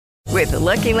With the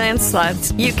Lucky Land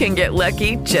Slots, you can get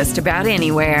lucky just about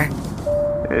anywhere.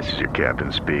 This is your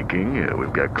captain speaking.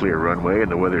 We've got clear runway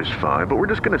and the weather's fine, but we're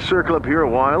just going to circle up here a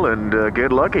while and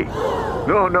get lucky.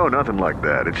 No, nothing like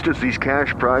that. It's just these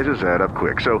cash prizes add up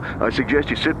quick. So I suggest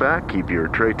you sit back, keep your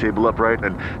tray table upright,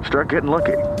 and start getting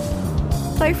lucky.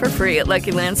 Play for free at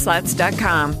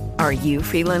LuckyLandSlots.com. Are you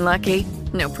feeling lucky?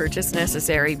 No purchase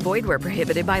necessary. Void where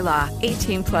prohibited by law.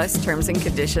 18+ terms and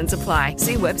conditions apply.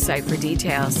 See website for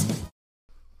details.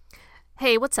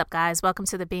 Hey, what's up, guys? Welcome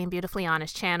to the Being Beautifully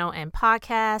Honest channel and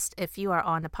podcast. If you are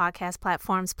on the podcast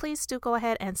platforms, please do go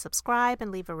ahead and subscribe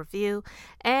and leave a review.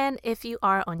 And if you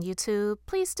are on YouTube,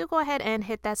 please do go ahead and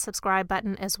hit that subscribe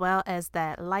button as well as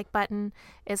that like button.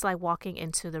 It's like walking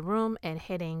into the room and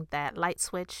hitting that light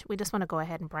switch. We just want to go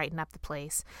ahead and brighten up the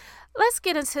place. Let's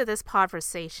get into this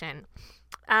conversation.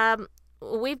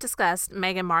 We've discussed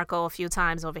Meghan Markle a few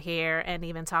times over here and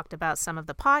even talked about some of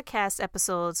the podcast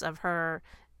episodes of her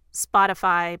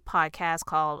Spotify podcast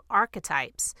called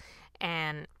Archetypes,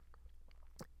 and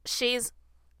she's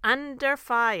under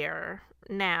fire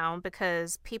now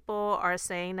because people are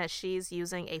saying that she's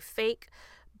using a fake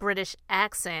British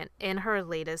accent in her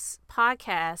latest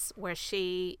podcast where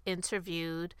she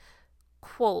interviewed,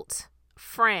 quote,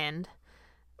 friend,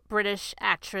 British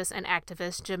actress and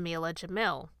activist Jameela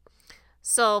Jamil.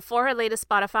 So for her latest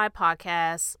Spotify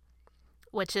podcast,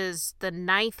 which is the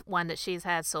 9th one that she's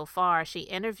had so far, she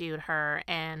interviewed her,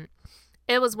 and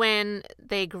it was when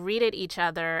they greeted each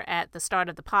other at the start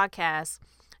of the podcast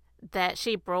that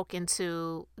she broke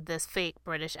into this fake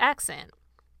British accent.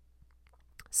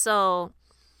 So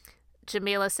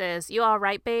Jameela says, "You all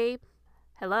right, babe?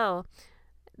 Hello,"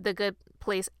 the Good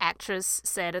Place actress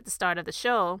said at the start of the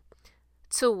show,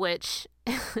 to which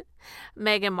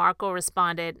Meghan Markle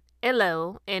responded,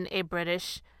 "Hello," in a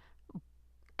British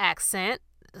accent,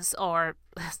 or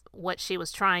what she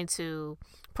was trying to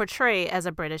portray as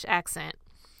a British accent.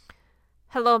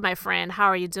 "Hello, my friend. How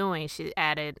are you doing?" she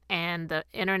added. And the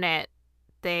internet,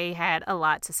 they had a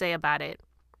lot to say about it.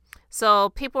 So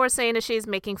people were saying that she's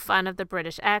making fun of the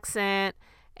British accent,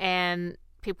 and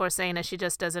people are saying that she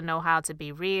just doesn't know how to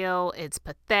be real. It's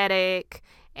pathetic.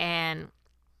 And,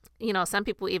 you know, some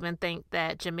people even think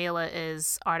that Jameela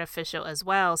is artificial as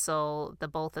well. So the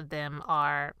both of them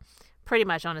are pretty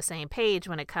much on the same page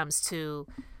when it comes to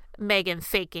Meghan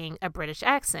faking a British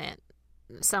accent.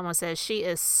 Someone says she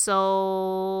is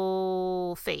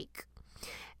so fake.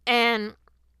 And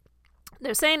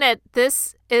they're saying that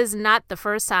this is not the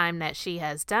first time that she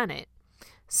has done it.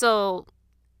 So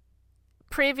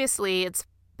previously it's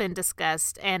been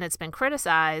discussed and it's been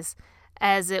criticized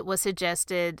as it was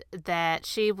suggested that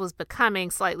she was becoming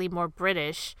slightly more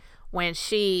British when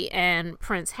she and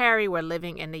Prince Harry were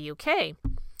living in the UK.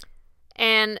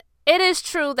 And it is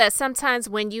true that sometimes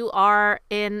when you are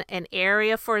in an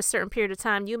area for a certain period of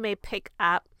time, you may pick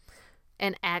up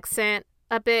an accent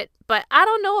a bit. But I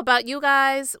don't know about you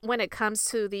guys when it comes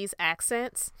to these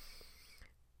accents.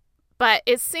 But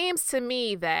it seems to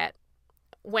me that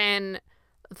when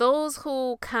those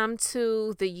who come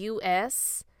to the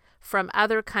U.S. from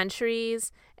other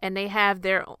countries and they have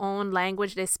their own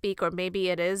language they speak, or maybe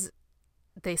it is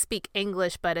they speak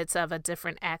English, but it's of a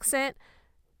different accent,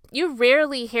 you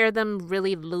rarely hear them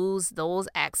really lose those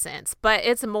accents. But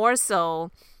it's more so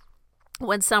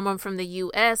when someone from the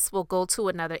U.S. will go to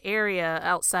another area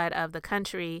outside of the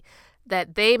country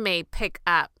that they may pick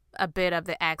up a bit of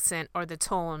the accent or the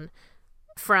tone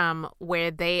from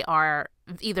where they are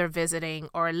either visiting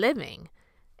or living.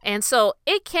 And so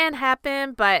it can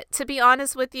happen, but to be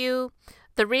honest with you,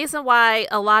 the reason why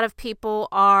a lot of people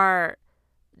are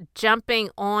jumping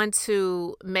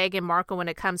onto Meghan Markle when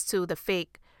it comes to the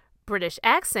fake British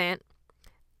accent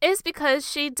is because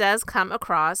she does come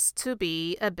across to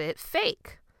be a bit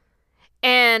fake.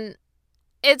 And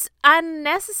it's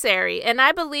unnecessary. And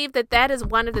I believe that that is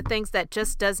one of the things that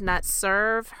just does not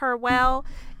serve her well,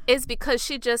 is because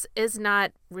she just is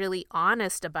not really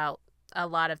honest about a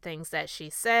lot of things that she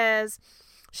says.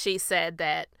 She said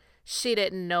that she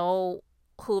didn't know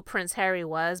who Prince Harry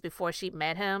was before she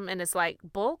met him. And it's like,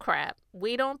 bull crap.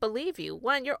 We don't believe you.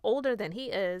 One, you're older than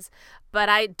he is, but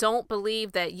I don't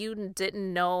believe that you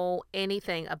didn't know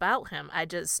anything about him. I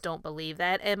just don't believe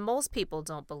that. And most people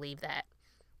don't believe that.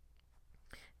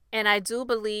 And I do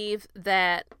believe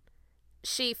that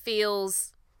she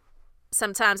feels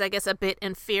sometimes, I guess, a bit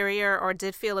inferior, or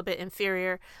did feel a bit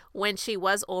inferior when she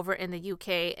was over in the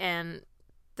UK and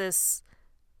this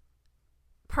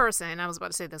person, I was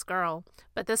about to say this girl,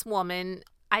 but this woman,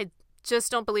 I just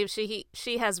don't believe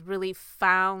she has really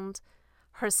found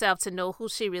herself to know who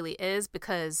she really is,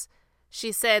 because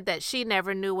she said that she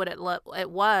never knew what it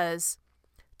was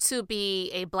to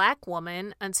be a Black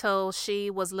woman until she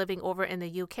was living over in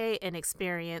the UK and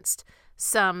experienced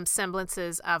some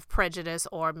semblances of prejudice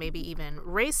or maybe even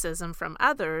racism from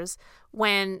others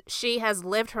when she has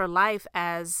lived her life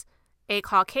as a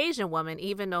Caucasian woman,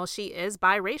 even though she is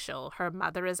biracial. Her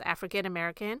mother is African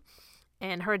American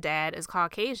and her dad is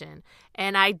Caucasian.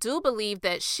 And I do believe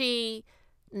that she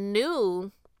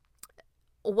knew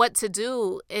what to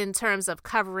do in terms of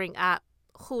covering up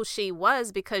who she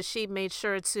was, because she made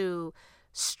sure to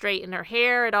straighten her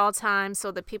hair at all times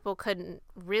so that people couldn't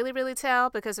really tell,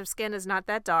 because her skin is not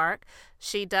that dark.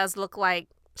 She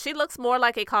looks more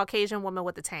like a Caucasian woman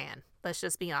with a tan. Let's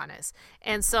just be honest.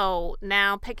 And so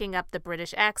now picking up the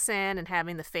British accent and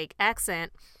having the fake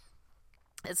accent,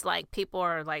 it's like people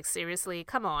are like, seriously,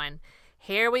 come on.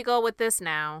 Here we go with this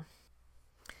now.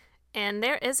 And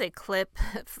there is a clip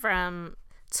from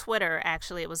Twitter,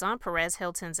 actually. It was on Perez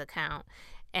Hilton's account.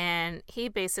 And he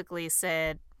basically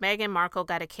said, Meghan Markle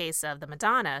got a case of the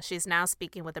Madonna. She's now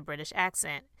speaking with a British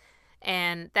accent.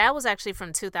 And that was actually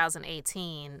from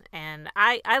 2018. And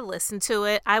I listened to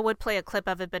it. I would play a clip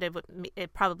of it, but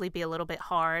it'd probably be a little bit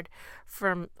hard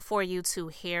for you to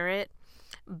hear it.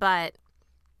 But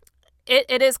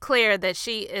it is clear that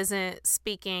she isn't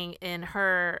speaking in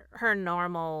her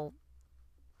normal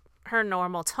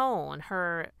tone,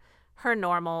 her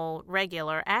normal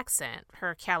regular accent,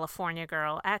 her California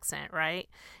girl accent, right?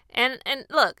 And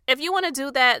look, if you want to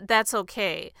do that, that's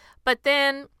okay. But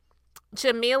then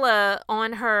Jamila,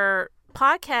 on her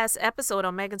podcast episode,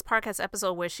 on Meghan's podcast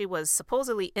episode where she was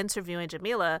supposedly interviewing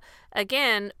Jamila,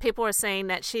 again, people are saying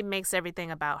that she makes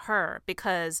everything about her,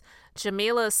 because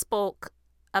Jamila spoke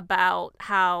about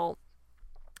how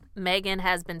Meghan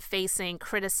has been facing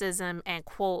criticism and,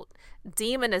 quote,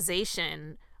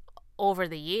 demonization over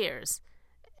the years.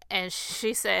 And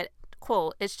she said,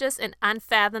 quote, "It's just an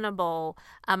unfathomable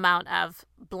amount of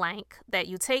blank that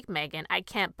you take, Meghan. I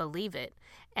can't believe it.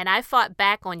 And I fought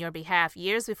back on your behalf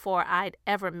years before I'd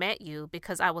ever met you,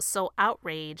 because I was so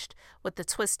outraged with the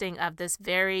twisting of this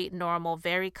very normal,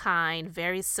 very kind,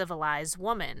 very civilized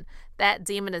woman. That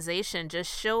demonization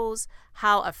just shows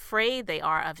how afraid they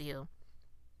are of you.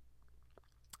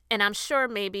 And I'm sure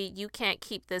maybe you can't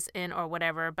keep this in or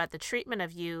whatever, but the treatment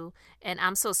of you, and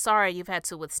I'm so sorry you've had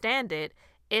to withstand it,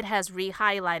 it has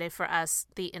re-highlighted for us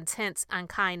the intense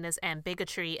unkindness and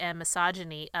bigotry and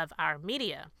misogyny of our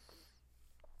media.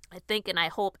 I think and I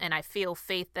hope and I feel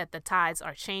faith that the tides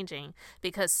are changing,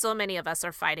 because so many of us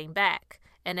are fighting back."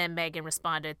 And then Meghan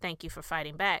responded, "Thank you for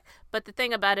fighting back." But the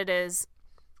thing about it is,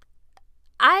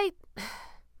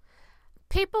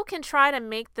 people can try to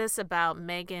make this about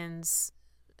Meghan's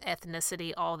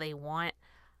ethnicity all they want.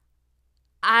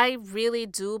 I really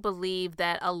do believe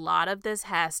that a lot of this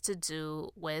has to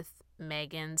do with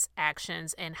Meghan's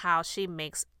actions and how she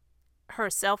makes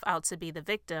herself out to be the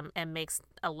victim and makes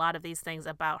a lot of these things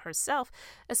about herself,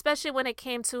 especially when it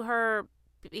came to her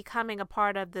becoming a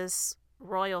part of this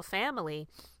royal family.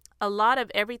 A lot of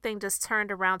everything just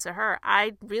turned around to her.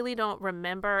 I really don't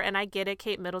remember, and I get it,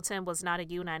 Kate Middleton was not a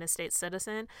United States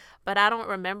citizen, but I don't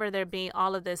remember there being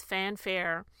all of this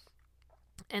fanfare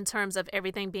in terms of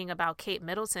everything being about Kate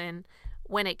Middleton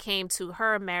when it came to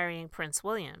her marrying Prince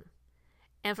William.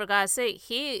 And for God's sake,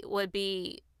 he would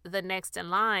be the next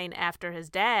in line after his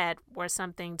dad, were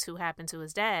something to happen to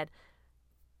his dad.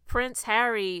 Prince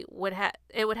Harry would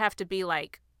have to be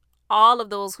like all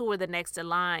of those who were the next in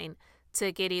line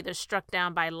to get either struck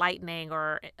down by lightning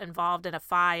or involved in a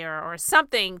fire or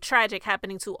something tragic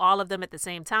happening to all of them at the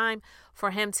same time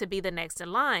for him to be the next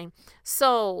in line.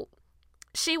 So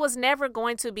she was never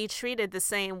going to be treated the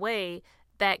same way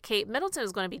that Kate Middleton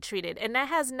is going to be treated. And that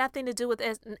has nothing to do with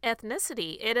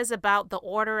ethnicity. It is about the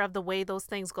order of the way those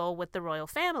things go with the royal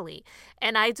family.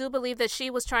 And I do believe that she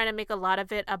was trying to make a lot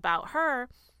of it about her.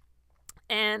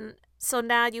 And so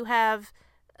now you have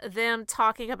them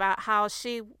talking about how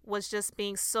she was just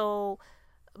being so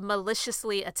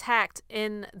maliciously attacked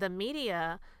in the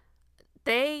media.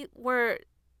 They were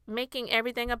making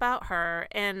everything about her.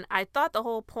 And I thought the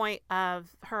whole point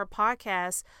of her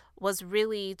podcast was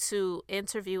really to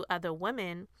interview other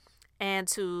women and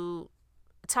to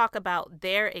talk about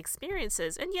their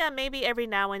experiences. And yeah, maybe every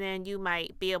now and then you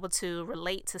might be able to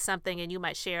relate to something and you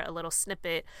might share a little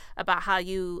snippet about how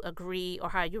you agree or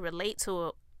how you relate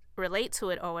to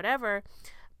it or whatever.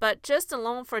 But just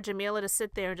alone for Jamila to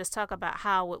sit there and just talk about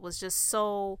how it was just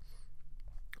so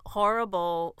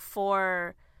horrible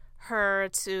for her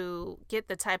to get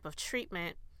the type of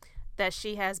treatment that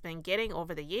she has been getting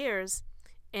over the years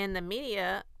in the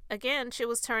media, again, she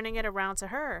was turning it around to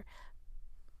her.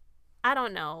 I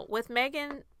don't know. With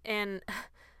Meghan, and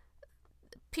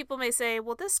people may say,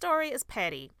 well, this story is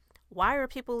petty. Why are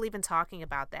people even talking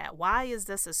about that? Why is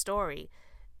this a story?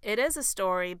 It is a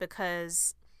story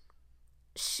because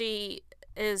she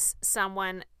is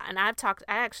someone, and I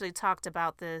actually talked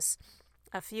about this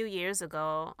a few years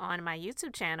ago on my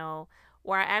YouTube channel,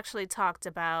 where I actually talked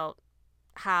about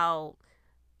how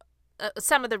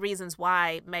some of the reasons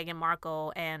why Meghan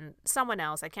Markle and someone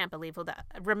else, I can't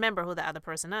remember who the other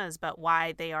person is, but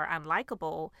why they are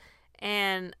unlikable.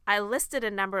 And I listed a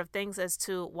number of things as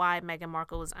to why Meghan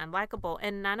Markle was unlikable,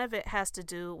 and none of it has to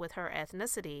do with her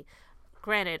ethnicity.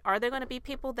 Granted, are there going to be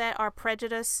people that are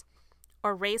prejudiced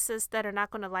or racist that are not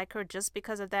going to like her just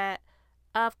because of that?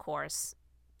 Of course,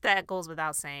 that goes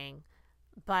without saying.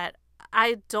 But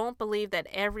I don't believe that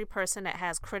every person that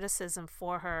has criticism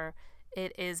for her,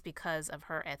 it is because of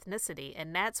her ethnicity.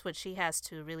 And that's what she has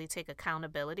to really take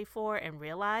accountability for and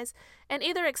realize, and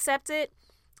either accept it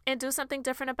and do something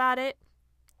different about it,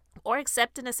 or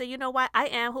accept it and say, you know what, I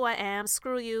am who I am.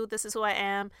 Screw you. This is who I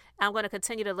am. I'm going to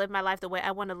continue to live my life the way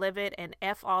I want to live it, and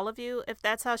F all of you. If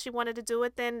that's how she wanted to do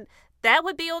it, then that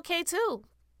would be okay too.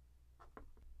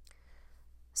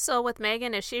 So with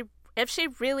Meghan, if she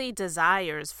really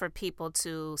desires for people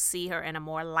to see her in a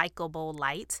more likable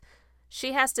light,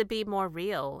 she has to be more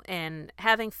real, and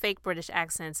having fake British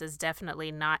accents is definitely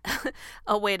not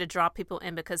a way to draw people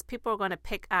in, because people are going to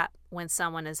pick up when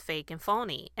someone is fake and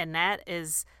phony. And that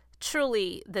is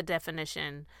truly the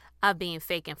definition of being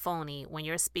fake and phony, when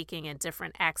you're speaking in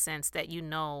different accents that you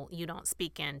know you don't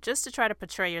speak in, just to try to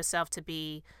portray yourself to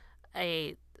be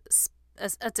a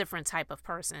different type of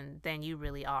person than you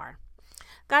really are.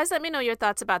 Guys, let me know your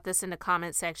thoughts about this in the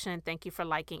comment section. Thank you for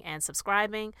liking and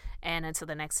subscribing. And until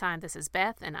the next time, this is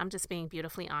Beth, and I'm just being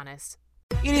beautifully honest.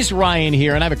 It is Ryan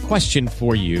here, and I have a question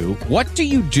for you. What do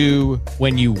you do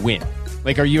when you win?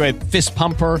 Like, are you a fist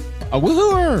pumper, a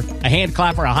woohooer, a hand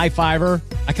clapper, a high fiver?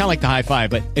 I kind of like the high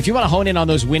five, but if you want to hone in on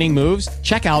those winning moves,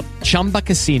 check out Chumba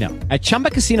Casino. At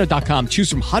ChumbaCasino.com, choose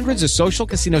from hundreds of social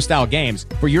casino-style games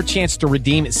for your chance to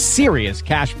redeem serious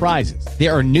cash prizes.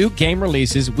 There are new game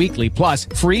releases weekly, plus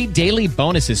free daily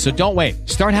bonuses. So don't wait.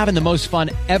 Start having the most fun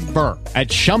ever at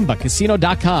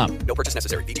ChumbaCasino.com. No purchase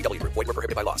necessary. VGW Group. Void where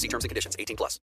prohibited by law. See terms and conditions. 18+.